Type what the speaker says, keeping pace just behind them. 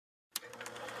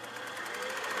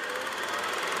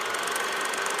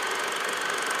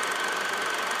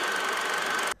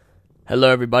Hello,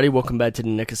 everybody. Welcome back to the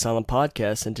Nick Asylum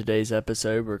Podcast. In today's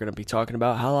episode, we're going to be talking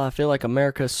about how I feel like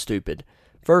America's stupid.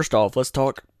 First off, let's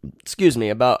talk,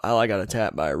 about how I got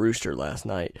attacked by a rooster last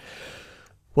night.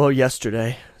 Well,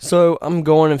 yesterday. So, I'm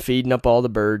going and feeding up all the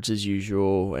birds as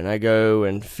usual, and I go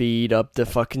and feed up the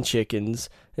fucking chickens.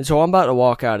 And so, I'm about to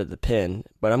walk out of the pen,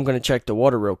 but I'm going to check the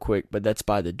water real quick, but that's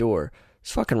by the door.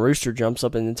 This fucking rooster jumps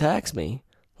up and attacks me.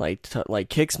 Like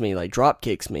kicks me, like drop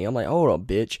kicks me. I'm like, hold on,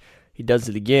 bitch. He does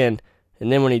it again.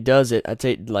 And then when he does it, I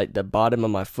take like the bottom of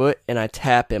my foot and I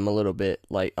tap him a little bit.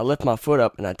 Like I lift my foot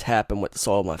up and I tap him with the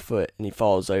sole of my foot and he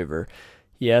falls over.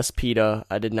 Yes, PETA,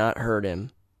 I did not hurt him.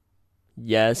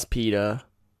 Yes, PETA,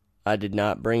 I did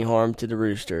not bring harm to the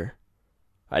rooster.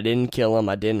 I didn't kill him.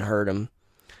 I didn't hurt him.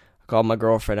 I called my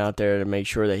girlfriend out there to make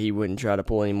sure that he wouldn't try to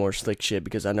pull any more slick shit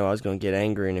because I know I was going to get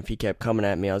angry. And if he kept coming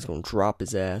at me, I was going to drop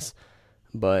his ass.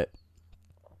 But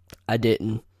I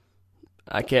didn't.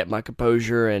 I kept my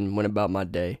composure and went about my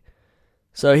day.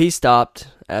 So he stopped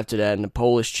after that, and the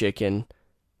Polish chicken,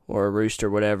 or a rooster,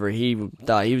 whatever, he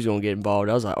thought he was going to get involved.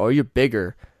 I was like, oh, you're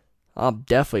bigger. I'll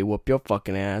definitely whoop your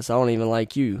fucking ass. I don't even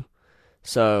like you.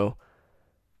 So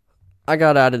I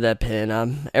got out of that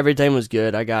pen. Everything was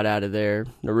good. I got out of there.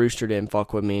 The rooster didn't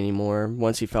fuck with me anymore.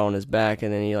 Once he fell on his back,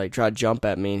 and then he tried to jump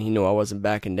at me, and he knew I wasn't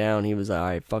backing down. He was like, all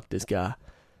right, fuck this guy.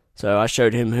 So I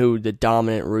showed him who the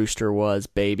dominant rooster was,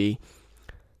 baby.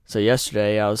 So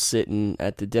yesterday, I was sitting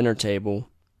at the dinner table,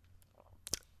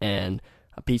 and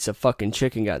a piece of fucking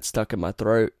chicken got stuck in my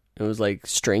throat. It was like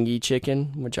stringy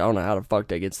chicken, which I don't know how the fuck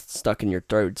that gets stuck in your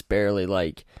throat. It's barely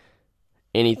like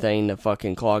anything to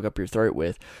fucking clog up your throat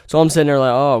with. So I'm sitting there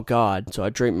like, oh God. So I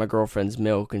drink my girlfriend's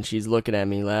milk, and she's looking at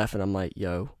me laughing. I'm like,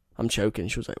 yo, I'm choking.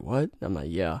 She was like, what? I'm like,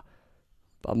 yeah.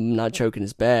 I'm not choking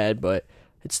as bad, but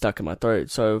it's stuck in my throat.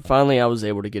 So finally, I was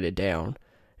able to get it down.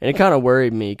 And it kind of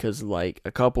worried me because, like,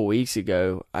 a couple weeks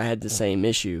ago, I had the same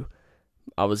issue.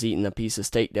 I was eating a piece of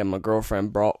steak that my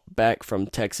girlfriend brought back from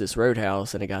Texas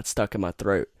Roadhouse, and it got stuck in my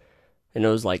throat. And it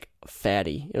was, like,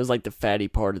 fatty. It was, like, the fatty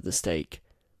part of the steak,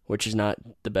 which is not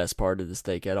the best part of the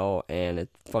steak at all. And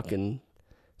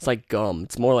it's like gum.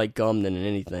 It's more like gum than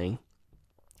anything.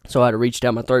 So I had to reach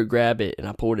down my throat, grab it, and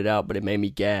I pulled it out, but it made me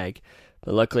gag.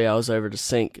 But luckily, I was over the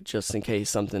sink just in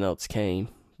case something else came,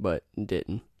 but it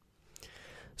didn't.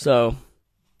 So,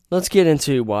 let's get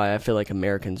into why I feel like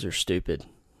Americans are stupid.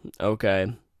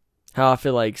 Okay. How I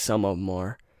feel like some of them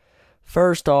are.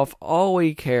 First off, all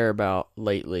we care about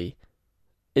lately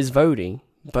is voting.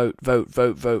 Vote, vote,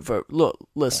 vote, vote, vote. Look,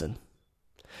 listen.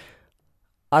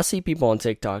 I see people on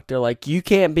TikTok. They're like, you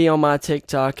can't be on my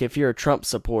TikTok if you're a Trump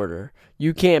supporter.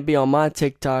 You can't be on my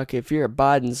TikTok if you're a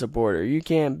Biden supporter. You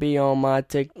can't be on my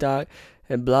TikTok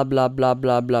and blah, blah, blah,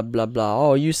 blah, blah, blah, blah.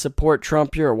 Oh, you support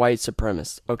Trump, you're a white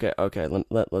supremacist. Okay,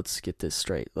 let's get this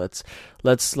straight.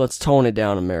 Let's tone it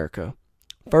down, America.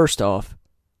 First off,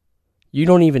 you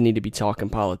don't even need to be talking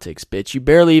politics, bitch. You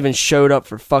barely even showed up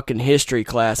for fucking history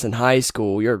class in high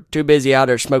school. You're too busy out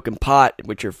there smoking pot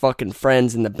with your fucking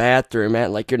friends in the bathroom,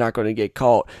 man, like you're not going to get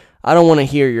caught. I don't want to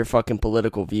hear your fucking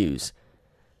political views.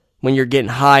 When you're getting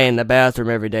high in the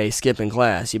bathroom every day, skipping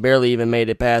class. You barely even made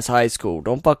it past high school.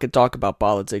 Don't fucking talk about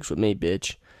politics with me,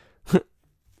 bitch.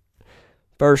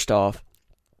 First off,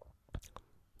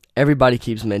 everybody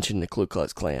keeps mentioning the Ku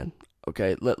Klux Klan.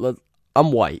 Okay,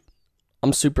 I'm white.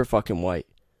 I'm super fucking white.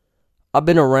 I've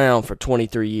been around for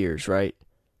 23 years, right?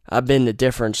 I've been to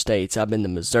different states. I've been to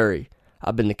Missouri.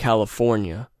 I've been to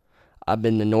California. I've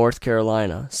been to North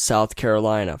Carolina, South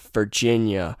Carolina,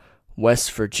 Virginia,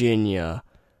 West Virginia,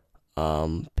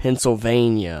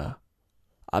 Pennsylvania.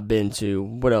 I've been to,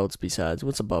 what else besides?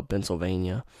 What's above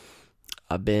Pennsylvania?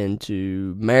 I've been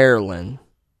to Maryland.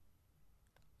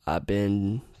 I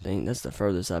think that's the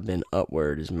furthest I've been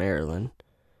upward is Maryland.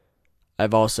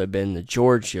 I've also been to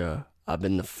Georgia. I've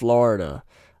been to Florida.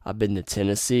 I've been to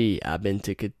Tennessee. I've been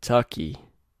to Kentucky.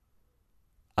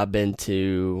 I've been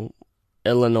to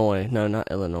Illinois. No,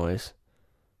 not Illinois.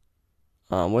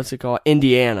 What's it called?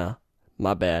 Indiana.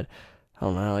 My bad. I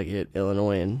don't know how I get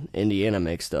Illinois and Indiana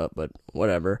mixed up, but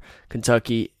whatever.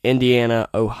 Kentucky, Indiana,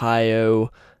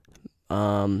 Ohio,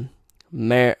 not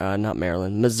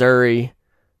Maryland, Missouri,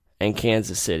 and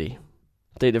Kansas City.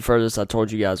 I think the furthest I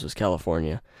told you guys was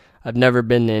California. I've never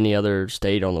been to any other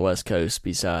state on the West Coast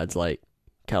besides, like,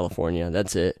 California.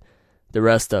 That's it. The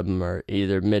rest of them are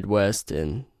either Midwest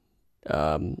and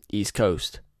East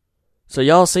Coast. So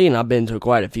y'all seen I've been to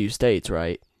quite a few states,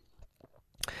 right?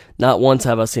 Not once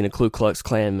have I seen a Ku Klux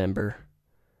Klan member.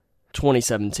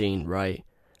 2017, right?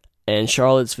 And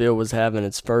Charlottesville was having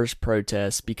its first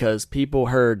protest because people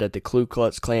heard that the Ku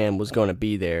Klux Klan was going to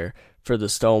be there for the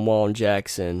Stonewall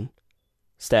Jackson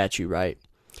statue, right?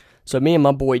 So me and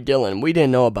my boy Dylan, we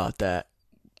didn't know about that.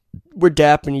 We're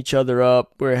dapping each other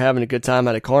up. We're having a good time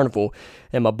at a carnival.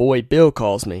 And my boy Bill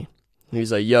calls me.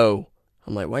 He's like, yo.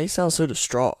 I'm like, why you sound so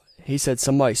distraught? He said,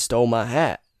 somebody stole my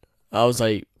hat. I was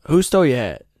like, who stole your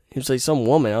hat? He was like, some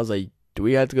woman. I was like, do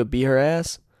we have to go beat her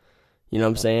ass? You know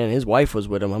what I'm saying? His wife was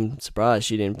with him. I'm surprised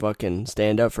she didn't fucking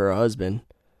stand up for her husband.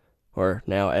 Or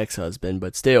now ex-husband.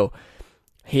 But still,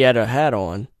 he had a hat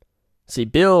on. See,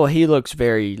 Bill, he looks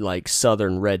very, like,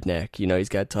 southern redneck. You know, he's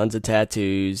got tons of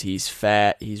tattoos. He's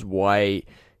fat. He's white.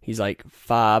 He's, like,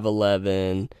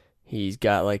 5'11". He's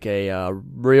got, like, a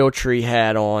Realtree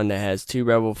hat on that has 2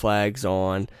 rebel flags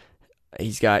on.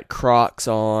 He's got Crocs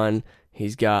on.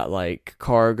 He's got, like,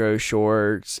 cargo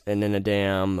shorts and then a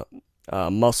damn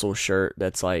muscle shirt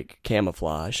that's, like,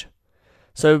 camouflage.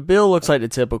 So Bill looks like the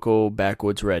typical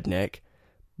backwoods redneck.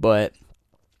 But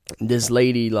this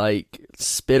lady, like,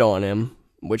 spit on him,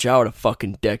 which I would have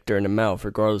fucking decked her in the mouth,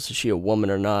 regardless if she a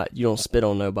woman or not. You don't spit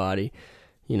on nobody.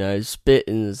 You know,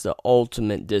 spitting is the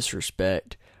ultimate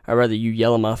disrespect. I'd rather you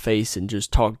yell in my face and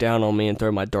just talk down on me and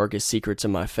throw my darkest secrets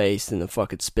in my face than to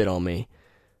fucking spit on me.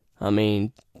 I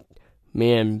mean,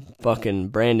 me and fucking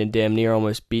Brandon damn near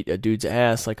almost beat a dude's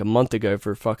ass like a month ago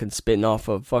for fucking spitting off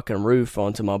a fucking roof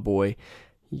onto my boy.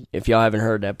 If y'all haven't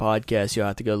heard that podcast, you'll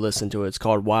have to go listen to it. It's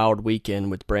called Wild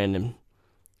Weekend with Brandon.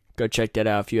 Go check that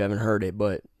out if you haven't heard it.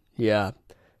 But, yeah,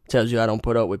 it tells you I don't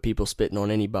put up with people spitting on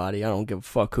anybody. I don't give a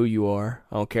fuck who you are.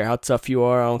 I don't care how tough you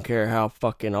are. I don't care how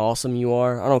fucking awesome you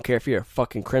are. I don't care if you're a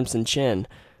fucking Crimson Chin.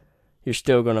 You're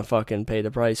still gonna fucking pay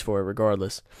the price for it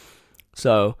regardless.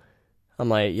 So, I'm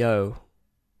like, yo.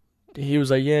 He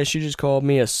was like, yeah, she just called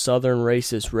me a southern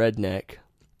racist redneck.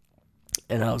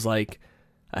 And I was like,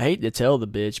 I hate to tell the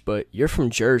bitch, but you're from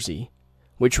Jersey.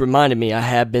 Which reminded me, I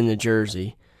have been to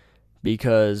Jersey.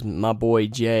 Because my boy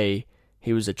Jay,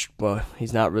 he was well,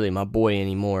 he's not really my boy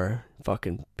anymore.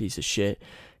 Fucking piece of shit.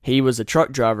 He was a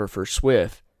truck driver for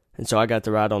Swift. And so I got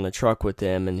to ride on the truck with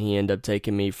him. And he ended up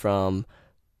taking me from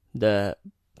the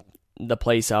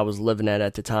place I was living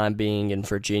at the time being in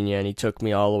Virginia. And he took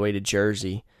me all the way to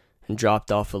Jersey. And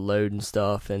dropped off a load and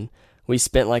stuff. And we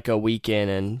spent like a weekend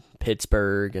in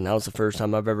Pittsburgh, and that was the first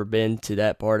time I've ever been to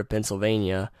that part of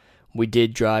Pennsylvania. We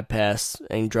did drive past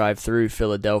and drive through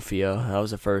Philadelphia. That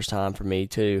was the first time for me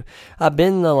too. I've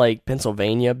been to like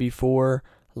Pennsylvania before,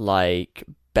 like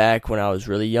back when I was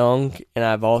really young, and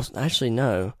I've also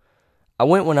I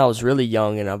went when I was really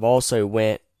young, and I've also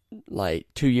went like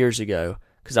 2 years ago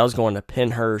because I was going to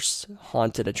Pennhurst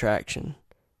Haunted Attraction,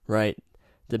 right?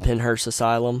 The Pennhurst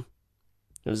Asylum.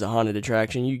 It was a haunted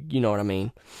attraction. You know what I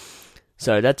mean.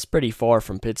 So that's pretty far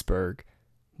from Pittsburgh.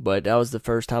 But that was the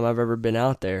first time I've ever been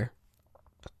out there.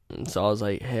 And so I was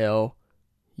like, hell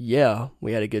yeah,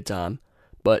 we had a good time.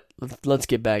 But let's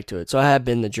get back to it. So I have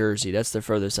been to Jersey. That's the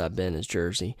furthest I've been is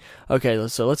Jersey. Okay,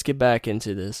 so let's get back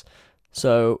into this.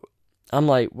 So I'm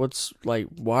like,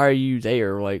 why are you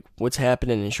there? Like, what's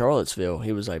happening in Charlottesville?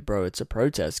 He was like, bro, it's a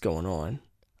protest going on.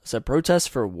 I said, protest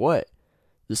for what?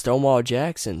 The Stonewall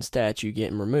Jackson statue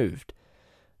getting removed.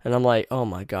 And I'm like, oh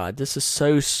my God, this is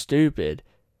so stupid.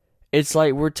 It's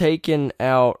like we're taking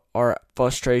out our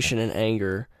frustration and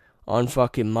anger on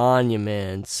fucking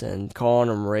monuments and calling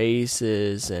them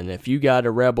racist. And if you got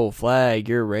a rebel flag,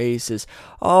 you're racist.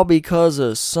 All because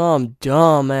of some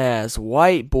dumbass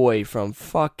white boy from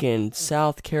fucking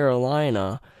South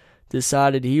Carolina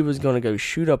decided he was going to go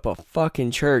shoot up a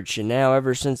fucking church, and now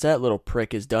ever since that little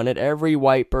prick has done it, every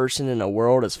white person in the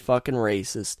world is fucking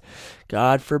racist.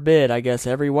 God forbid, I guess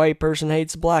every white person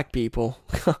hates black people.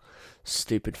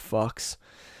 Stupid fucks.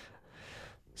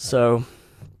 So,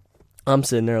 I'm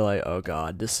sitting there like, oh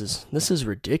God, this is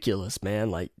ridiculous, man.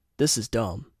 Like, this is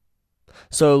dumb.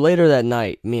 So later that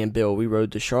night, me and Bill, we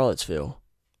rode to Charlottesville,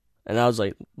 and I was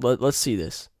like, let's see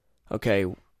this. Okay.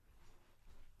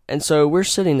 And so we're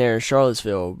sitting there in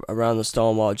Charlottesville around the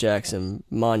Stonewall Jackson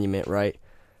monument, right?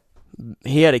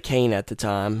 He had a cane at the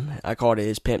time. I called it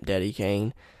his Pimp Daddy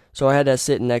cane. So I had that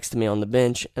sitting next to me on the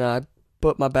bench, and I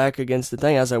put my back against the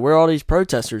thing. I was like, where are all these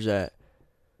protesters at?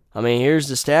 I mean, here's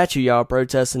the statue y'all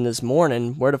protesting this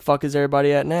morning. Where the fuck is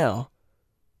everybody at now?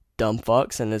 Dumb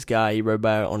fucks. And this guy, he rode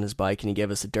by on his bike, and he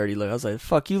gave us a dirty look. I was like, the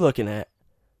fuck you looking at?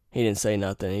 He didn't say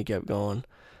nothing. He kept going.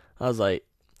 I was like,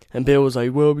 and Bill was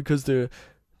like, well, because the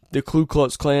Ku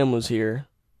Klux Klan was here.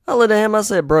 I looked at him, I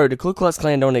said, bro, the Ku Klux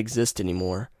Klan don't exist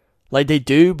anymore. Like, they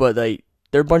do, but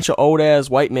they're a bunch of old-ass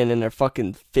white men in their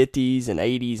fucking 50s and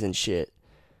 80s and shit.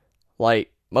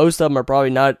 Like, most of them are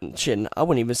probably not, shit, I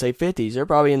wouldn't even say 50s. They're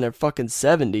probably in their fucking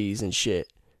 70s and shit.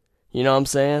 You know what I'm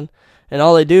saying? And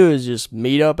all they do is just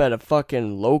meet up at a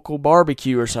fucking local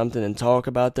barbecue or something and talk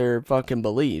about their fucking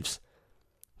beliefs.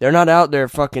 They're not out there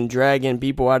fucking dragging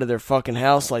people out of their fucking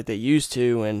house like they used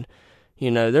to, and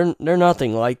they're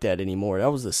nothing like that anymore.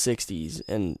 That was the 60s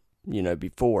and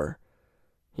before.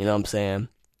 You know what I'm saying?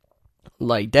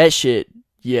 Like that shit,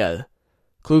 yeah.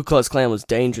 Ku Klux Klan was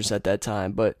dangerous at that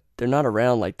time, but they're not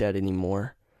around like that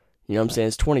anymore. You know what I'm saying?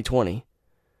 It's 2020.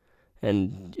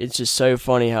 And it's just so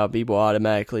funny how people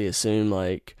automatically assume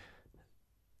like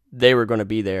they were going to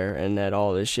be there and that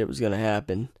all this shit was going to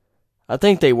happen. I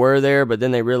think they were there, but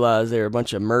then they realized they were a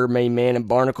bunch of Mermaid Man and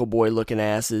Barnacle Boy looking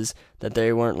asses that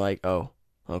they weren't like, oh,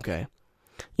 okay.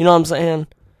 You know what I'm saying?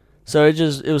 So it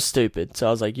was stupid. So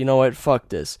I was like, you know what? Fuck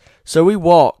this. So we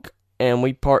walk and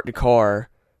we park the car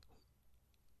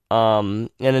in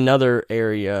another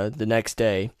area the next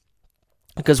day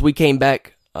because we came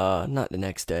back, not the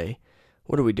next day.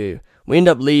 What do? We end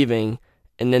up leaving,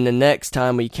 and then the next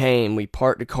time we came, we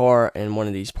parked the car in one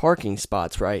of these parking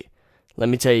spots, right? Let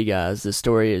me tell you guys, this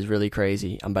story is really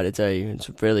crazy. I'm about to tell you, it's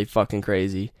really fucking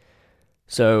crazy.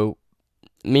 So,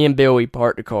 me and Bill, we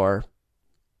parked the car,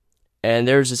 and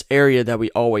there's this area that we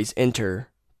always enter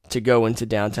to go into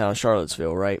downtown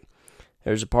Charlottesville, right?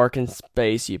 There's a parking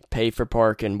space, you pay for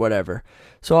parking, whatever.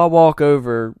 So I walk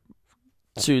over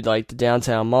to like the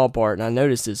downtown mall part, and I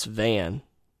notice this van.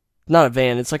 Not a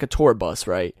van, it's like a tour bus,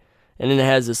 right? And then it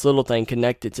has this little thing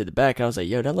connected to the back. And I was like,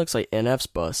 yo, that looks like NF's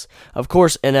bus. Of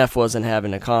course, NF wasn't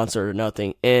having a concert or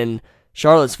nothing in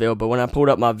Charlottesville, but when I pulled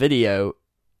up my video,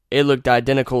 it looked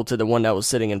identical to the one that was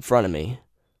sitting in front of me.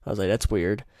 I was like, that's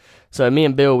weird. So me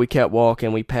and Bill, we kept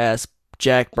walking. We passed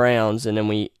Jack Brown's, and then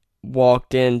we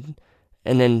walked in,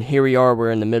 and then here we are.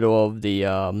 We're in the middle of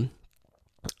the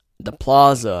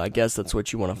plaza. I guess that's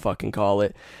what you want to fucking call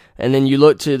it. And then you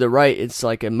look to the right, it's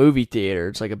like a movie theater.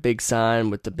 It's like a big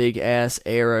sign with the big ass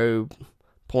arrow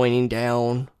pointing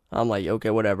down. I'm like,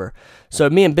 okay, whatever. So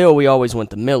me and Bill, we always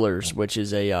went to Miller's, which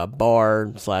is a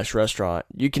bar/restaurant.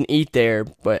 You can eat there,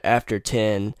 but after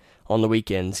 10 on the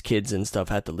weekends, kids and stuff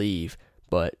had to leave.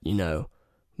 But,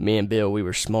 me and Bill, we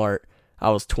were smart. I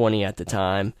was 20 at the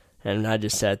time, and I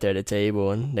just sat there at the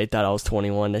table, and they thought I was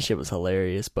 21. That shit was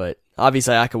hilarious. But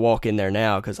obviously, I could walk in there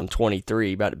now because I'm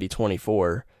 23, about to be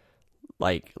 24.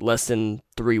 Like less than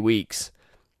 3 weeks,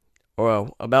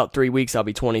 or about 3 weeks I'll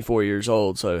be 24 years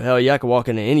old, so hell yeah, I can walk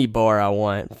into any bar I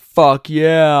want. Fuck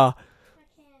yeah.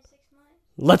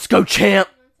 Let's go, champ.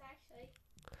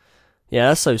 Yeah,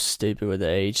 that's so stupid with the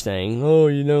age thing. Oh,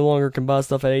 you no longer can buy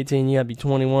stuff at 18, you gotta be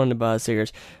 21 to buy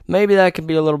cigarettes. Maybe that could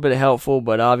be a little bit helpful,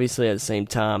 but obviously at the same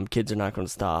time, kids are not gonna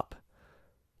stop.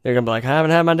 They're gonna be like, I haven't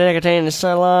had my nicotine in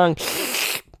so long.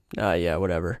 Yeah,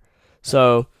 whatever.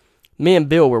 So me and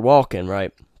Bill were walking,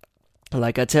 right?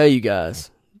 Like I tell you guys,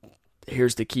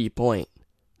 here's the key point.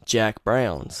 Jack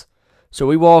Brown's. So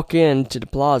we walk into the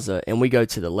plaza and we go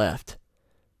to the left.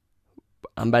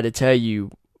 I'm about to tell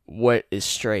you what is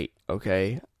straight,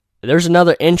 okay? There's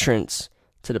another entrance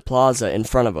to the plaza in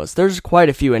front of us. There's quite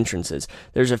a few entrances.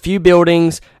 There's a few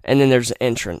buildings, and then there's an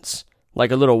entrance.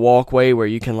 Like a little walkway where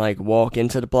you can like walk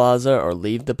into the plaza or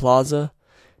leave the plaza.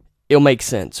 It'll make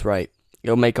sense, right?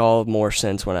 It'll make all more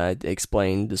sense when I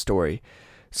explain the story.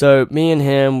 So me and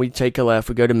him, we take a left,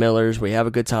 we go to Miller's, we have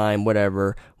a good time,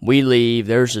 whatever. We leave.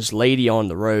 There's this lady on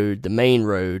the road, the main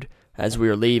road, as we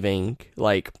were leaving.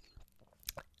 Like,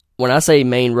 when I say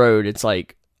main road, it's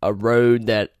like a road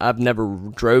that I've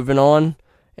never driven on.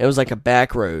 It was like a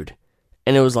back road.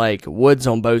 And it was like woods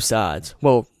on both sides.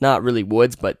 Well, not really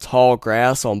woods, but tall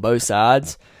grass on both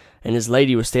sides. And this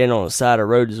lady was standing on the side of the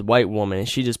road, this white woman, and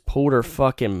she just pulled her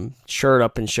fucking shirt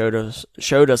up and showed her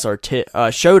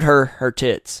her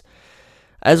tits.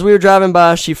 As we were driving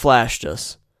by, she flashed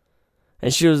us.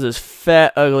 And she was this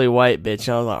fat, ugly white bitch.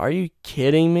 And I was like, are you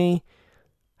kidding me?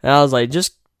 And I was like,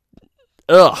 just,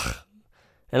 ugh.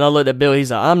 And I looked at Bill,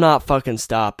 he's like, I'm not fucking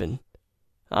stopping.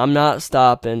 I'm not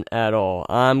stopping at all.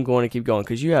 I'm going to keep going,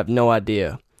 because you have no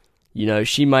idea.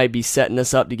 She might be setting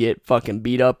us up to get fucking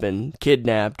beat up and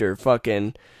kidnapped or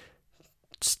fucking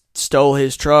stole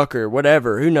his truck or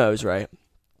whatever. Who knows, right?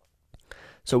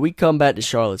 So we come back to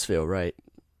Charlottesville, right?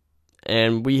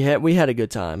 And we had a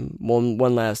good time. One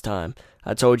last time.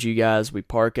 I told you guys we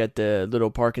park at the little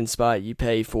parking spot you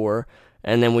pay for,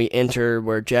 and then we enter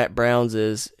where Jack Brown's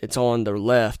is. It's on the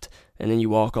left, and then you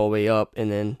walk all the way up,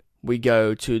 and then we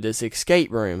go to this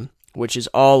escape room, which is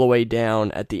all the way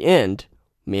down at the end.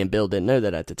 Me and Bill didn't know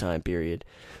that at the time period.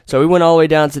 So we went all the way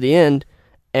down to the end,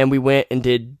 and we went and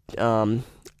did,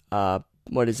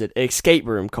 escape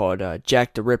room called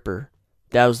Jack the Ripper.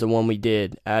 That was the one we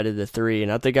did out of the three,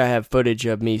 and I think I have footage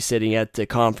of me sitting at the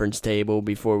conference table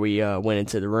before we went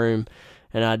into the room,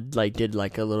 and I did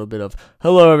a little bit of,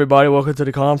 hello everybody, welcome to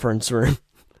the conference room.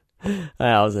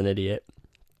 I was an idiot.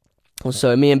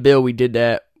 So me and Bill, we did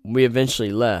that. We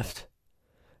eventually left.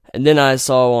 And then I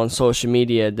saw on social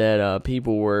media that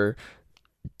people were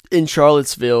in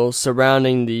Charlottesville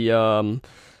surrounding the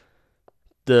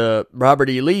Robert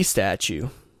E. Lee statue.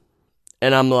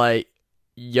 And I'm like,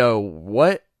 yo,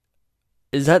 what?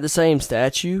 Is that the same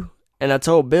statue? And I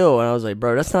told Bill, and I was like,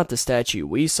 bro, that's not the statue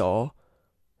we saw.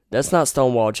 That's not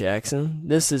Stonewall Jackson.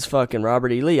 This is fucking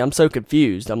Robert E. Lee. I'm so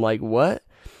confused. I'm like, what?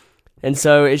 And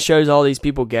so it shows all these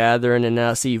people gathering, and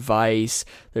now I see Vice.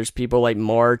 There's people like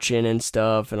marching and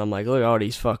stuff, and I'm like, look at all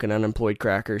these fucking unemployed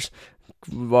crackers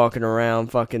walking around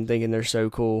fucking thinking they're so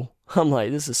cool. I'm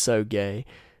like, this is so gay.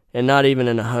 And not even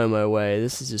in a homo way.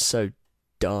 This is just so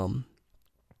dumb.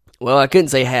 Well, I couldn't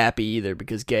say happy either,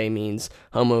 because gay means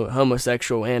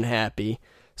homosexual and happy.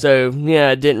 So,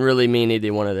 yeah, it didn't really mean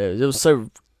either one of those. It was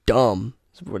so dumb,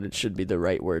 is what it should be the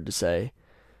right word to say.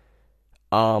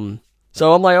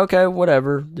 So I'm like, okay,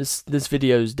 whatever. This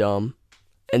video's dumb.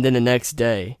 And then the next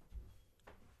day,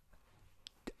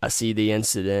 I see the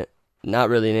incident. Not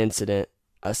really an incident.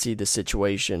 I see the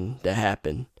situation that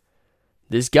happened.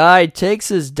 This guy takes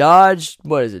his Dodge,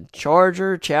 what is it,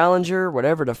 Charger, Challenger,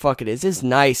 whatever the fuck it is. It's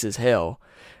nice as hell.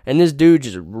 And this dude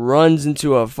just runs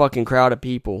into a fucking crowd of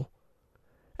people.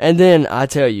 And then, I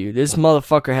tell you, this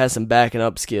motherfucker has some backing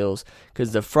up skills.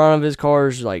 Because the front of his car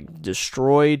is, like,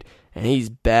 destroyed. And he's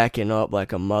backing up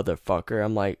like a motherfucker.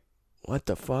 I'm like, what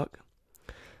the fuck?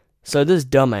 So this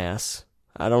dumbass,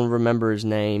 I don't remember his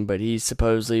name, but he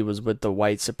supposedly was with the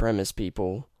white supremacist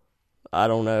people. I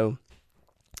don't know.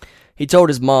 He told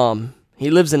his mom, he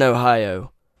lives in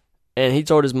Ohio, and he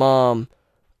told his mom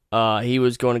he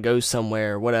was going to go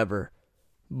somewhere, whatever.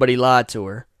 But he lied to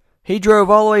her. He drove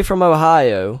all the way from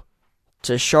Ohio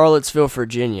to Charlottesville,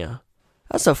 Virginia.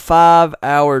 That's a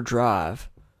 5-hour drive.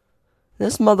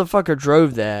 This motherfucker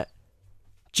drove that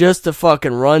just to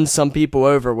fucking run some people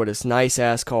over with his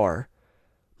nice-ass car.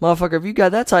 Motherfucker, if you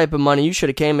got that type of money, you should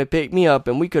have came and picked me up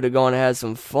and we could have gone and had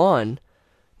some fun.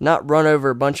 Not run over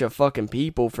a bunch of fucking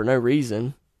people for no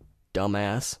reason.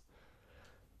 Dumbass.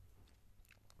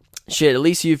 Shit, at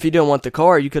least if you didn't want the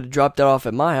car, you could have dropped it off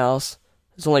at my house.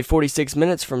 It's only 46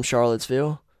 minutes from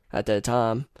Charlottesville at that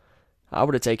time. I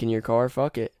would have taken your car,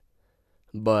 fuck it.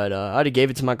 But I'd have gave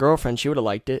it to my girlfriend, she would have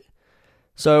liked it.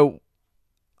 So,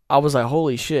 I was like,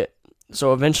 holy shit.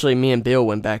 So eventually me and Bill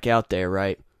went back out there,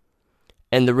 right?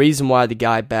 And the reason why the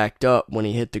guy backed up when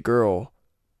he hit the girl,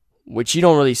 which you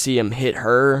don't really see him hit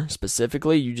her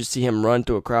specifically, you just see him run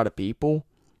through a crowd of people.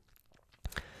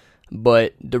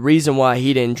 But the reason why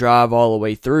he didn't drive all the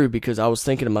way through, because I was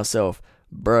thinking to myself,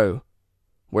 bro,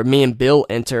 where me and Bill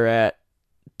enter at,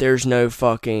 there's no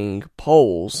fucking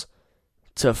poles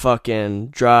to fucking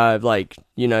drive, like,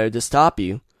 you know, to stop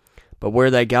you. But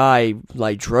where that guy,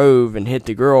 like, drove and hit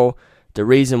the girl, the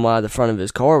reason why the front of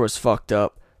his car was fucked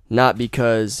up, not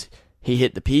because he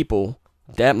hit the people,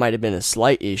 that might have been a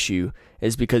slight issue,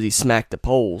 is because he smacked the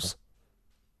poles.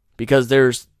 Because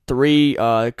there's 3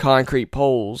 concrete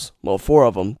poles, well, 4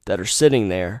 of them, that are sitting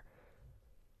there.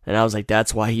 And I was like,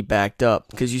 that's why he backed up.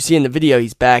 Because you see in the video,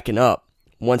 he's backing up.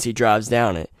 Once he drives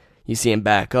down it, you see him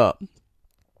back up.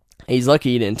 He's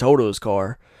lucky he didn't total his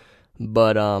car.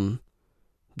 But,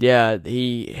 yeah,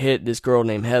 he hit this girl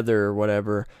named Heather or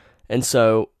whatever. And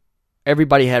so,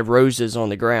 everybody had roses on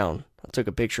the ground. I took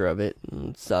a picture of it.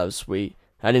 And that was sweet.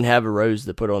 I didn't have a rose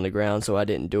to put on the ground, so I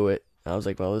didn't do it. I was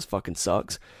like, well, this fucking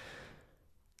sucks.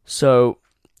 So,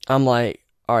 I'm like,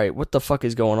 alright, what the fuck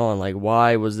is going on? Like,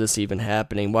 why was this even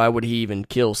happening? Why would he even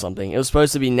kill something? It was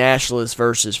supposed to be nationalists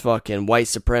versus fucking white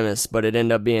supremacists, but it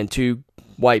ended up being 2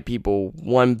 white people,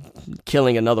 one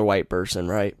killing another white person,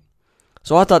 right?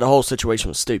 So I thought the whole situation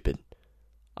was stupid.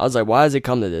 I was like, why has it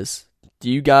come to this? Do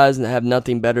you guys have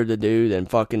nothing better to do than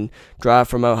fucking drive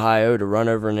from Ohio to run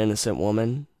over an innocent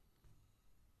woman?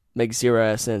 Makes zero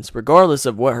ass sense. Regardless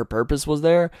of what her purpose was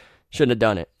there, shouldn't have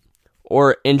done it.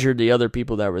 Or injured the other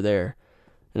people that were there.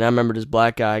 And I remember this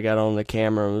black guy got on the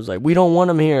camera and was like, we don't want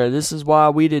him here. This is why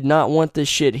we did not want this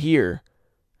shit here.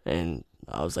 And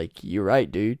I was like, you're right,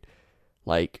 dude.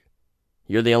 Like,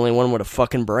 you're the only one with a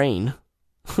fucking brain.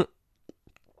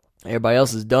 Everybody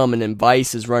else is dumb, and then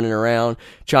Vice is running around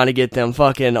trying to get them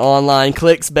fucking online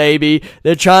clicks, baby.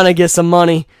 They're trying to get some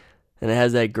money. And it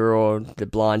has that girl, the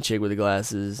blonde chick with the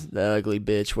glasses, the ugly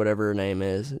bitch, whatever her name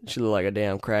is. She looks like a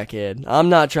damn crackhead. I'm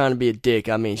not trying to be a dick.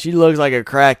 I mean, she looks like a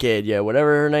crackhead. Yeah,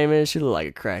 whatever her name is, she looks like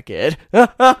a crackhead.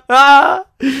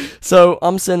 So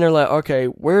I'm sitting there like, okay,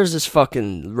 where's this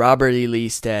fucking Robert E. Lee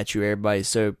statue everybody's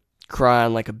so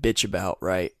crying like a bitch about,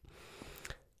 right?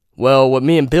 Well, what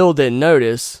me and Bill didn't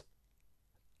notice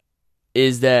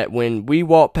is that when we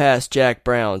walked past Jack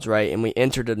Brown's, right, and we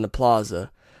entered in the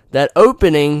plaza, That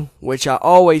opening, which I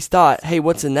always thought, hey,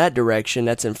 what's in that direction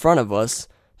that's in front of us,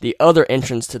 the other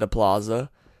entrance to the plaza,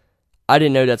 I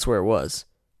didn't know that's where it was.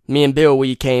 Me and Bill,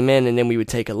 we came in and then we would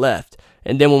take a left.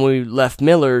 And then when we left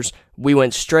Miller's, we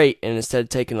went straight, and instead of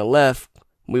taking a left,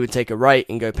 we would take a right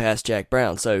and go past Jack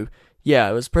Brown. So, yeah,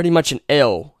 it was pretty much an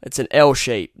L. It's an L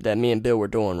shape that me and Bill were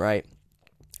doing, right?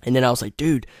 And then I was like,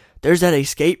 dude, there's that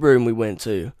escape room we went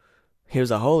to. He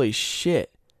was like, holy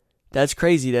shit. That's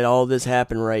crazy that all this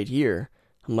happened right here.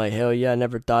 I'm like, hell yeah, I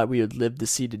never thought we would live to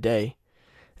see today.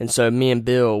 And so me and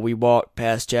Bill, we walked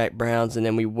past Jack Brown's, and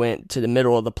then we went to the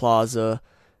middle of the plaza,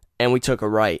 and we took a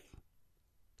right.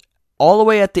 All the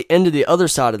way at the end of the other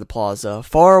side of the plaza,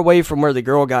 far away from where the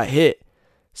girl got hit,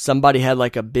 somebody had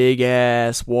like a big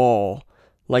ass wall.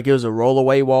 Like it was a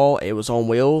rollaway wall. It was on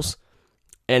wheels.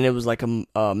 And it was like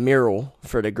a mural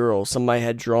for the girl. Somebody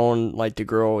had drawn like the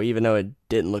girl, even though it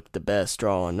didn't look the best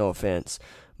drawing, no offense.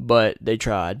 But they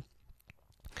tried.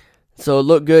 So it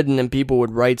looked good, and then people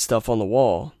would write stuff on the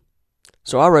wall.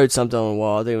 So I wrote something on the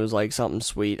wall. I think it was like something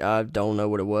sweet. I don't know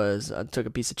what it was. I took a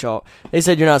piece of chalk. They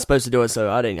said you're not supposed to do it,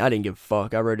 so I didn't give a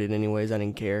fuck. I wrote it anyways. I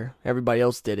didn't care. Everybody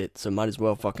else did it, so might as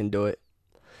well fucking do it.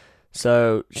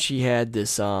 So she had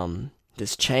this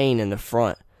chain in the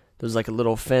front. There was like a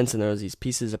little fence, and there was these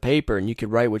pieces of paper, and you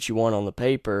could write what you want on the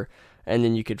paper, and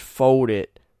then you could fold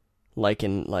it like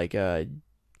you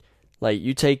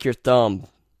take your thumb,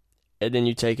 and then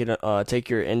you take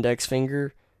your index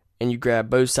finger, and you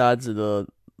grab both sides of the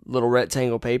little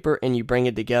rectangle paper, and you bring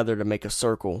it together to make a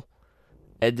circle.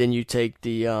 And then you take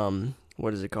the,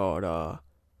 what is it called,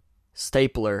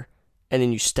 stapler, and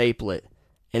then you staple it,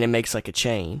 and it makes like a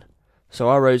chain. So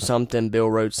I wrote something,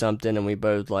 Bill wrote something, and we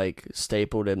both like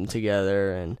stapled them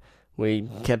together, and we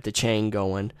kept the chain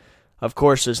going. Of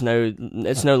course, it's no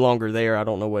longer there. I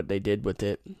don't know what they did with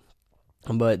it,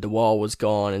 but the wall was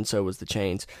gone, and so was the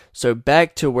chains. So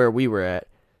back to where we were at.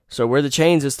 So where the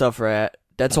chains and stuff are at,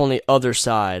 that's on the other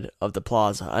side of the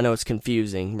plaza. I know it's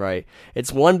confusing, right?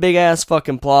 It's one big ass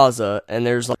fucking plaza, and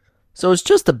there's like, so it's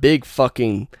just a big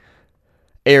fucking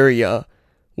area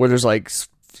where there's like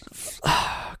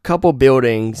a couple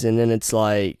buildings, and then it's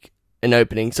like an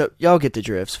opening. So y'all get the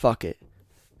drifts. Fuck it.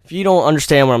 If you don't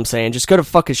understand what I'm saying, just go to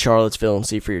fucking Charlottesville and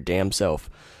see for your damn self.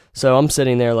 So I'm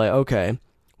sitting there like, okay,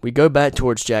 we go back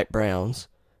towards Jack Brown's,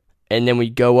 and then we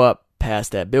go up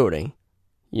past that building,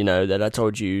 you know, that I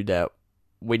told you that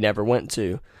we never went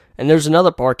to. And there's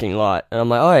another parking lot, and I'm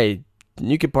like, oh, hey,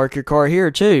 you can park your car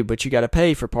here too, but you got to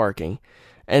pay for parking.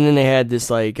 And then they had this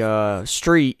like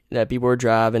street that people were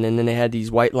driving, and then they had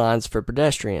these white lines for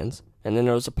pedestrians, and then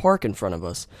there was a park in front of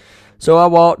us. So I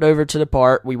walked over to the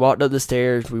park, we walked up the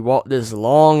stairs, we walked this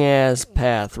long ass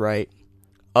path, right,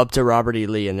 up to Robert E.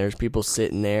 Lee, and there's people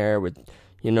sitting there with,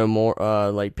 you know, more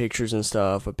like pictures and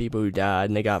stuff of people who died,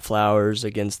 and they got flowers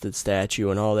against the statue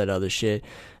and all that other shit,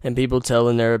 and people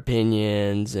telling their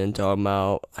opinions and talking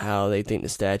about how they think the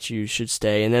statue should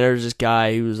stay. And then there's this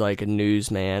guy who was like a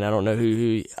newsman. I don't know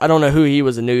who he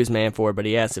was a newsman for, but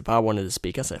he asked if I wanted to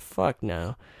speak. I said fuck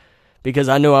no, because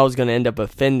I knew I was going to end up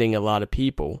offending a lot of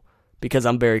people, because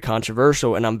I'm very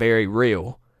controversial and I'm very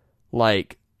real,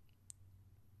 like,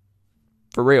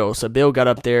 for real. So Bill got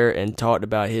up there and talked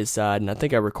about his side, and I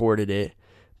think I recorded it,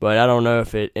 but I don't know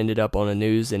if it ended up on the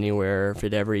news anywhere, or if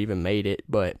it ever even made it.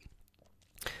 But,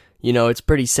 you know, it's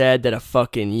pretty sad that a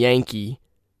fucking Yankee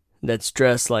that's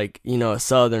dressed like, you know, a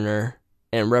Southerner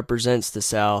and represents the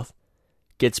South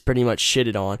gets pretty much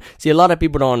shitted on. See, a lot of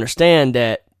people don't understand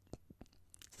that,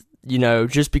 you know,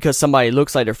 just because somebody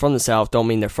looks like they're from the South don't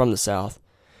mean they're from the South.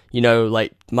 You know,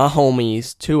 like my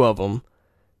homies, two of them,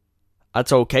 I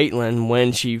told Caitlin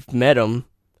when she met them,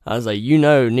 I was like, you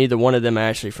know, neither one of them are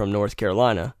actually from North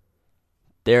Carolina.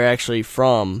 They're actually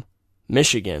from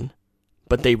Michigan,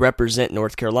 but they represent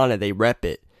North Carolina. They rep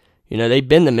it. You know, they've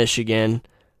been to Michigan.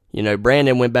 You know,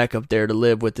 Brandon went back up there to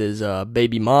live with his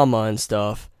baby mama and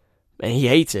stuff, and he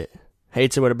hates it.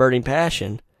 Hates it with a burning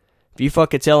passion. If you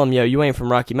fucking tell him, yo, you ain't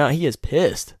from Rocky Mount, he is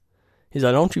pissed. He's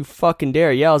like, don't you fucking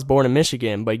dare. Yeah, I was born in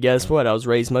Michigan, but guess what? I was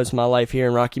raised most of my life here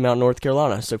in Rocky Mount, North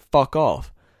Carolina, so fuck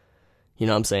off. You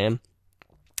know what I'm saying?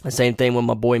 The same thing with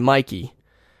my boy Mikey,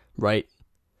 right?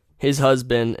 His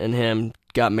husband and him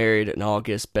got married in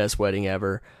August, best wedding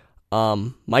ever.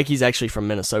 Mikey's actually from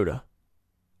Minnesota,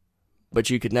 but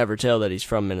you could never tell that he's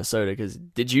from Minnesota, because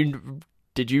did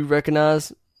you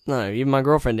recognize? No, even my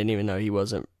girlfriend didn't even know he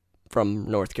wasn't from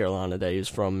North Carolina, that he was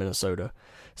from Minnesota.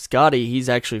 Scotty, he's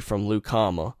actually from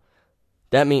Lucama.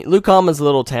 That means Lucama's a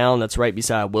little town that's right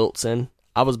beside Wilson.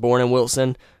 I was born in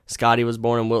Wilson. Scotty was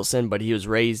born in Wilson, but he was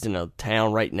raised in a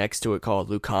town right next to it called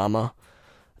Lucama.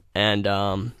 And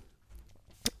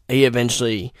he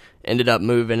eventually ended up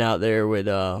moving out there with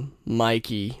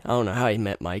Mikey. I don't know how he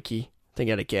met Mikey. I think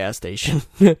at a gas station.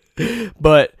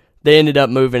 But they ended up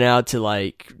moving out to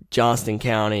like Johnston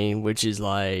County, which is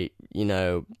like, you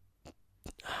know,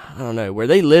 I don't know, where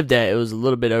they lived at, it was a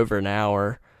little bit over an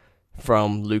hour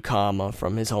from Lucama,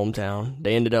 from his hometown.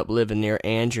 They ended up living near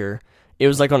Anger. It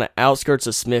was like on the outskirts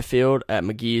of Smithfield at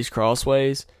McGee's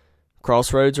Crossroads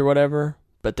or whatever.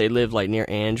 But they lived like near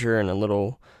Anger in a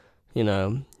little, you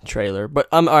know, trailer. But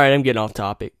I'm getting off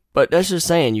topic. But that's just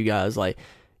saying, you guys, like,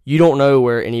 you don't know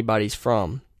where anybody's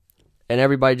from. And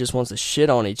everybody just wants to shit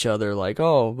on each other, like,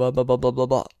 oh, blah, blah, blah, blah, blah,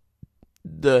 blah.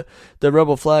 The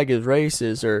rebel flag is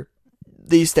racist, or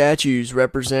these statues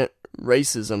represent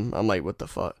racism. I'm like, what the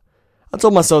fuck? I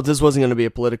told myself this wasn't going to be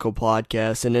a political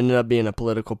podcast, and ended up being a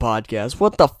political podcast.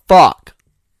 What the fuck?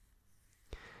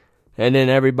 And then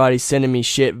everybody's sending me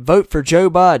shit. Vote for Joe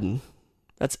Biden.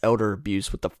 That's elder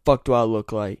abuse. What the fuck do I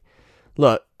look like?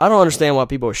 Look, I don't understand why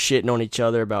people are shitting on each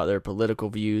other about their political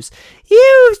views.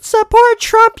 You support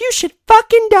Trump, you should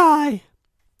fucking die.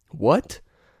 What?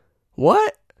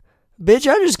 What? Bitch,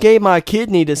 I just gave my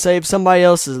kidney to save somebody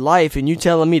else's life, and you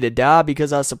telling me to die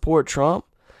because I support Trump?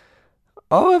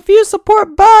 Oh, if you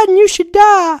support Biden, you should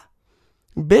die.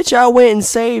 Bitch, I went and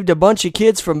saved a bunch of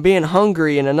kids from being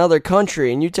hungry in another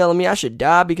country, and you telling me I should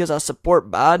die because I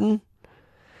support Biden?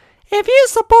 If you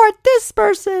support this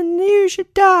person, you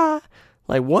should die.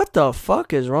 Like, what the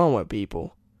fuck is wrong with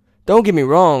people? Don't get me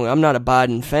wrong, I'm not a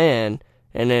Biden fan.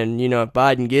 And then, you know, if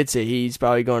Biden gets it, he's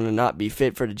probably going to not be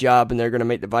fit for the job, and they're going to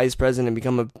make the vice president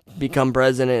become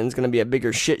president, and it's going to be a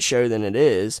bigger shit show than it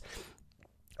is.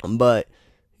 But,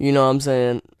 you know what I'm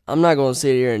saying? I'm not going to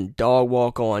sit here and dog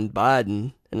walk on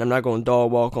Biden, and I'm not going to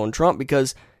dog walk on Trump,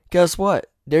 because guess what?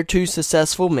 They're two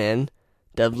successful men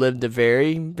that have lived a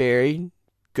very, very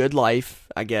good life,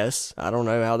 I guess. I don't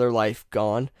know how their life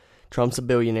gone. Trump's a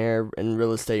billionaire in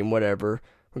real estate and whatever.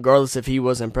 Regardless if he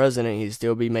wasn't president, he'd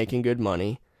still be making good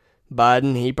money.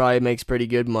 Biden, he probably makes pretty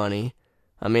good money.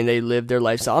 I mean, they live their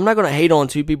lifestyle. I'm not going to hate on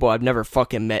two people I've never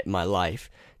fucking met in my life,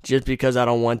 just because I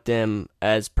don't want them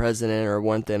as president or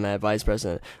want them as vice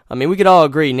president. I mean, we could all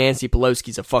agree Nancy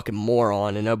Pelosi's a fucking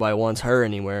moron and nobody wants her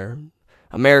anywhere.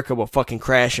 America will fucking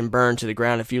crash and burn to the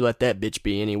ground if you let that bitch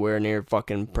be anywhere near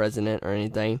fucking president or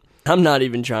anything. I'm not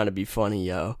even trying to be funny,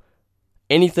 yo.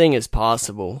 Anything is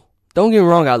possible. Don't get me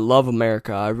wrong, I love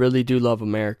America. I really do love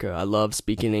America. I love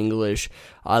speaking English.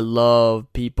 I love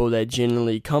people that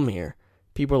genuinely come here.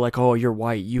 People are like, oh, you're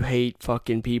white. You hate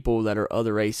fucking people that are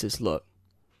other races. Look,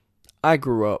 I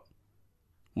grew up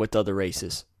with other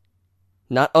races.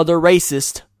 Not other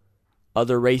racist.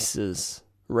 Other races.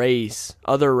 Race.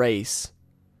 Other race.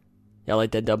 Y'all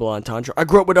like that double entendre? I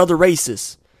grew up with other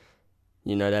races.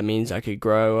 You know, that means I could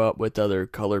grow up with other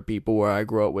colored people, or I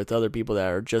grew up with other people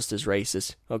that are just as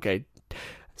racist. Okay,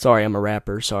 sorry, I'm a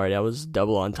rapper. Sorry, that was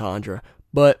double entendre.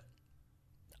 But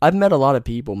I've met a lot of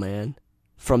people, man,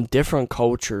 from different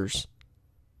cultures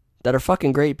that are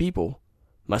fucking great people.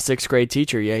 My 6th grade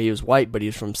teacher, yeah, he was white, but he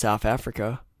was from South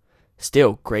Africa.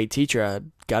 Still, great teacher. I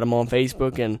got him on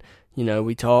Facebook, and, you know,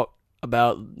 we talk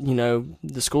about, you know,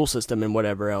 the school system and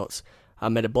whatever else. I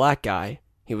met a black guy.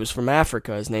 He was from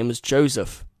Africa. His name was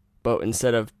Joseph. But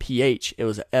instead of PH, it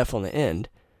was an F on the end.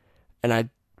 And I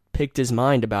picked his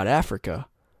mind about Africa.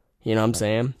 You know what I'm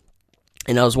saying?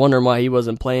 And I was wondering why he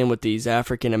wasn't playing with these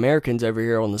African Americans over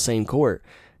here on the same court.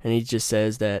 And he just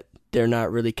says that they're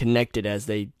not really connected as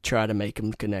they try to make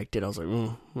them connected. I was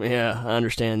like, yeah, I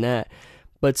understand that.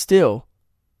 But still,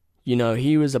 you know,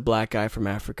 he was a black guy from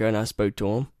Africa, and I spoke to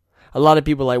him. A lot of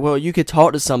people are like, well, you could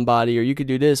talk to somebody or you could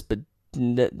do this, but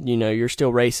you know, you're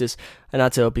still racist. And I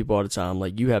tell people all the time,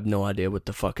 like, you have no idea what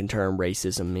the fucking term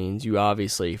racism means. You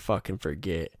obviously fucking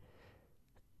forget.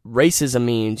 Racism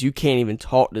means you can't even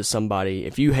talk to somebody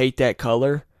if you hate that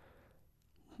color.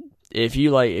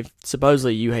 If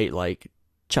supposedly you hate like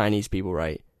Chinese people,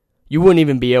 right? You wouldn't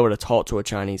even be able to talk to a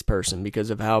Chinese person because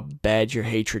of how bad your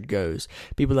hatred goes.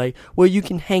 People are like, well, you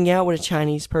can hang out with a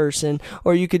Chinese person,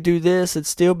 or you could do this and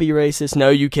still be racist. No,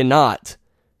 you cannot.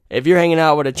 If you're hanging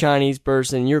out with a Chinese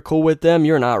person, you're cool with them,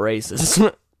 you're not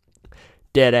racist.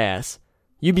 Dead ass.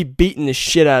 You'd be beating the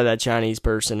shit out of that Chinese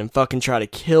person and fucking try to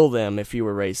kill them if you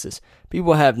were racist.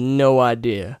 People have no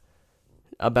idea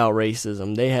about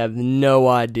racism. They have no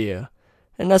idea.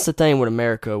 And that's the thing with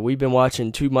America. We've been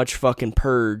watching too much fucking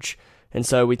Purge. And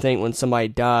so we think when somebody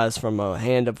dies from a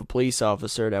hand of a police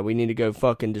officer that we need to go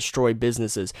fucking destroy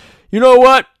businesses. You know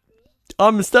what?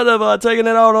 Instead of taking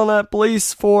it out on that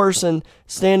police force and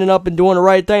standing up and doing the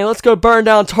right thing, let's go burn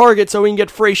down Target so we can get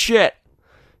free shit.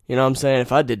 You know what I'm saying?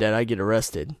 If I did that, I'd get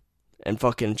arrested and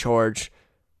fucking charged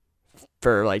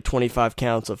for like 25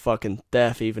 counts of fucking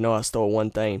theft, even though I stole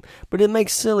one thing. But it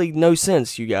makes no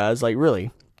sense, you guys. Like,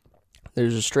 really.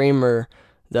 There's a streamer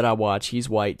that I watch. He's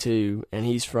white too, and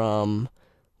he's from,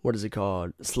 what is it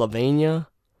called? Slovenia?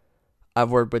 I've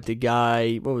worked with the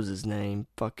guy, what was his name?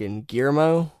 Fucking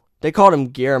Guillermo? They called him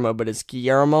Guillermo, but it's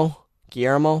Guillermo.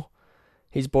 Guillermo.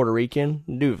 He's Puerto Rican.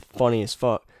 Dude, funny as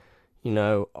fuck. You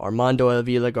know, Armando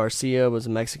Avila Garcia was a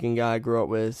Mexican guy I grew up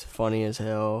with. Funny as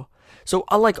hell. So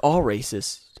I like all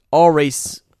races. All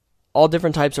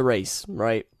different types of race,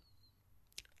 right?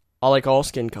 I like all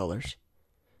skin colors.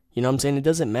 You know what I'm saying? It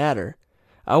doesn't matter.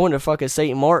 I went to fucking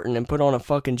St. Martin and put on a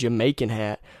fucking Jamaican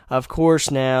hat. Of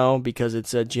course now, because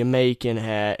it's a Jamaican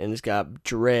hat and it's got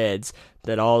dreads,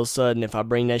 that all of a sudden if I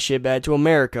bring that shit back to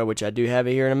America, which I do have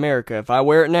it here in America, if I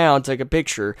wear it now and take a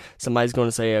picture, somebody's going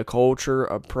to say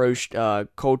appropriation,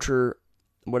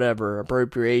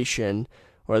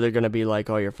 or they're going to be like,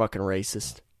 oh, you're fucking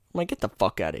racist. I'm like, get the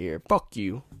fuck out of here. Fuck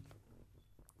you.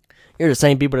 You're the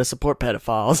same people that support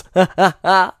pedophiles.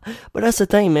 But that's the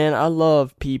thing, man. I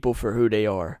love people for who they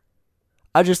are.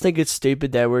 I just think it's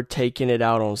stupid that we're taking it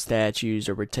out on statues,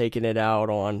 or we're taking it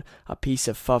out on a piece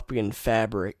of fucking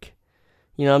fabric.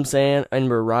 You know what I'm saying? And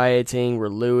we're rioting, we're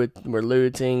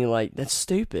looting. Like, that's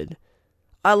stupid.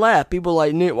 I laugh. People are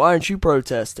like, Nick, why aren't you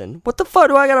protesting? What the fuck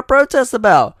do I gotta protest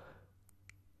about?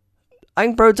 I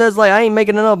can protest like I ain't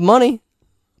making enough money.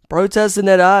 Protesting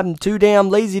that I'm too damn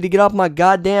lazy to get off my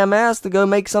goddamn ass to go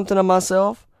make something of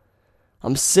myself.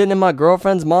 I'm sitting in my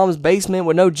girlfriend's mom's basement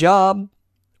with no job.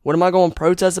 What am I going to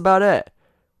protest about that?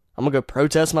 I'm going to go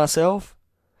protest myself?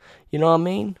 You know what I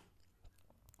mean?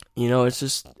 You know,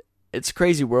 it's a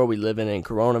crazy world we live in, and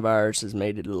coronavirus has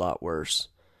made it a lot worse.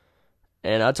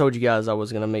 And I told you guys I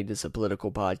was going to make this a political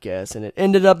podcast, and it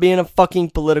ended up being a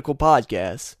fucking political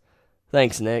podcast.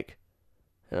 Thanks, Nick.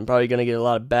 And I'm probably going to get a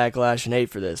lot of backlash and hate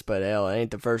for this, but hell, it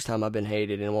ain't the first time I've been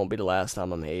hated, and it won't be the last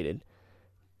time I'm hated.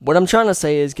 What I'm trying to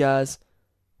say is, guys,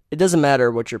 it doesn't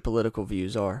matter what your political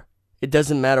views are. It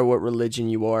doesn't matter what religion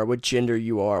you are, what gender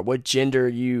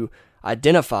you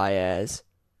identify as,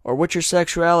 or what your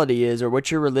sexuality is, or what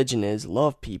your religion is.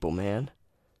 Love people, man.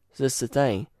 That's the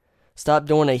thing. Stop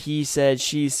doing a he said,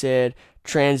 she said,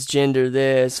 transgender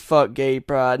this, fuck gay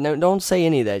pride. No, don't say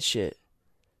any of that shit.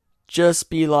 Just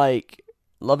be like,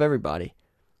 love everybody.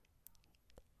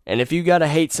 And if you gotta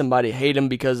hate somebody, hate them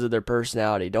because of their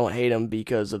personality. Don't hate them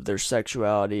because of their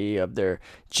sexuality, of their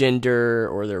gender,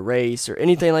 or their race, or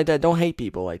anything like that. Don't hate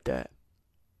people like that.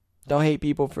 Don't hate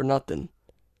people for nothing.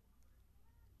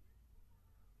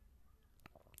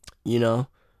 You know?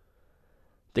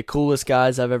 The coolest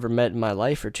guys I've ever met in my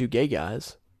life are two gay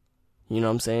guys. You know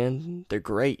what I'm saying? They're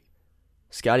great.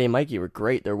 Scotty and Mikey were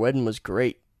great. Their wedding was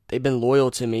great. They've been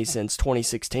loyal to me since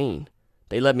 2016.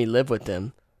 They let me live with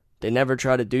them. They never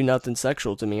try to do nothing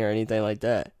sexual to me or anything like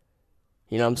that.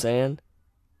 You know what I'm saying?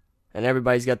 And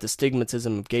everybody's got the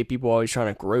stigmatism of gay people always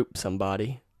trying to grope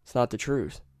somebody. It's not the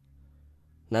truth.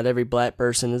 Not every black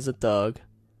person is a thug.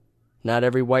 Not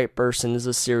every white person is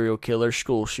a serial killer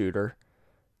school shooter.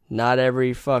 Not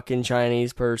every fucking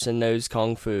Chinese person knows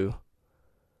Kung Fu.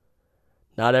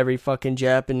 Not every fucking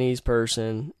Japanese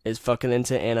person is fucking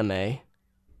into anime.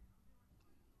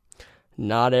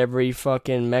 Not every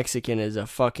fucking Mexican is a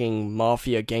fucking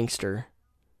mafia gangster.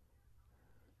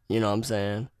 You know what I'm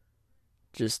saying?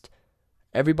 Just,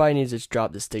 everybody needs to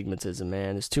drop the stigmatism,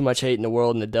 man. There's too much hate in the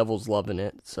world and the devil's loving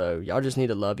it. So, y'all just need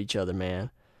to love each other,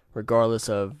 man. Regardless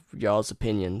of y'all's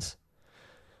opinions.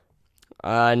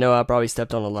 I know I probably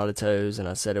stepped on a lot of toes, and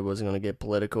I said it wasn't going to get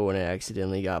political, and it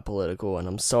accidentally got political, and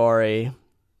I'm sorry.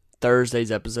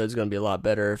 Thursday's episode is going to be a lot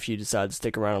better if you decide to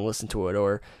stick around and listen to it,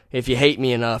 or if you hate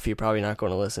me enough, you're probably not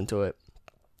going to listen to it.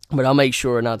 But I'll make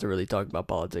sure not to really talk about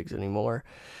politics anymore.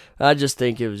 I just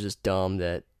think it was just dumb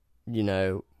that, you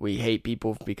know, we hate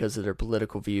people because of their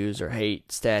political views, or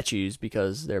hate statues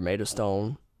because they're made of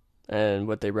stone and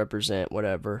what they represent,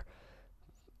 whatever.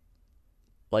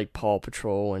 Like Paw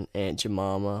Patrol and Aunt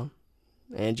Jemima.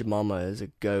 Aunt Jemima is a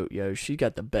goat, yo. She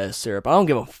got the best syrup. I don't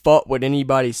give a fuck what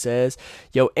anybody says.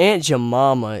 Yo, Aunt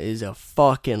Jemima is a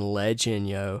fucking legend,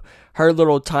 yo. Her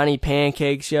little tiny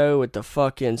pancakes, yo, with the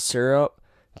fucking syrup.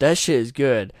 That shit is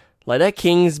good. Like, that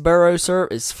Kingsborough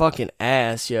syrup is fucking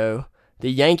ass, yo. The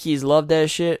Yankees love that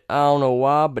shit. I don't know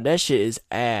why, but that shit is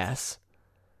ass.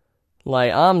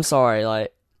 Like, I'm sorry,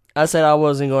 like, I said I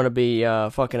wasn't going to be a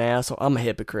fucking asshole. I'm a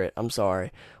hypocrite. I'm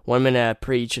sorry. 1 minute I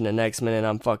preach, and the next minute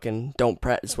I'm fucking don't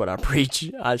practice what I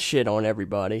preach. I shit on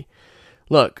everybody.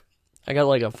 Look, I got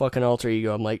like a fucking alter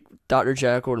ego. I'm like Dr.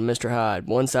 Jekyll to Mr. Hyde.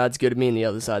 One side's good to me and the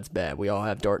other side's bad. We all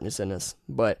have darkness in us.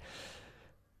 But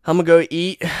I'm gonna go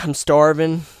eat. I'm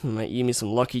starving. I'm gonna eat me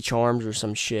some Lucky Charms or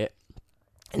some shit.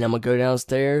 And I'm gonna go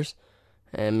downstairs,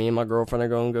 and me and my girlfriend are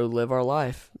gonna go live our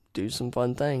life. Do some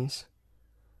fun things.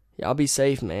 Y'all be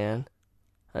safe, man.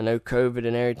 I know COVID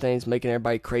and everything's making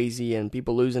everybody crazy and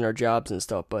people losing their jobs and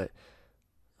stuff, but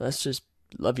let's just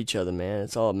love each other, man.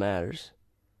 It's all that matters.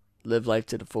 Live life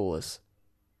to the fullest.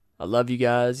 I love you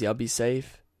guys. Y'all be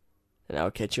safe. And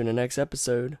I'll catch you in the next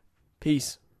episode.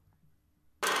 Peace.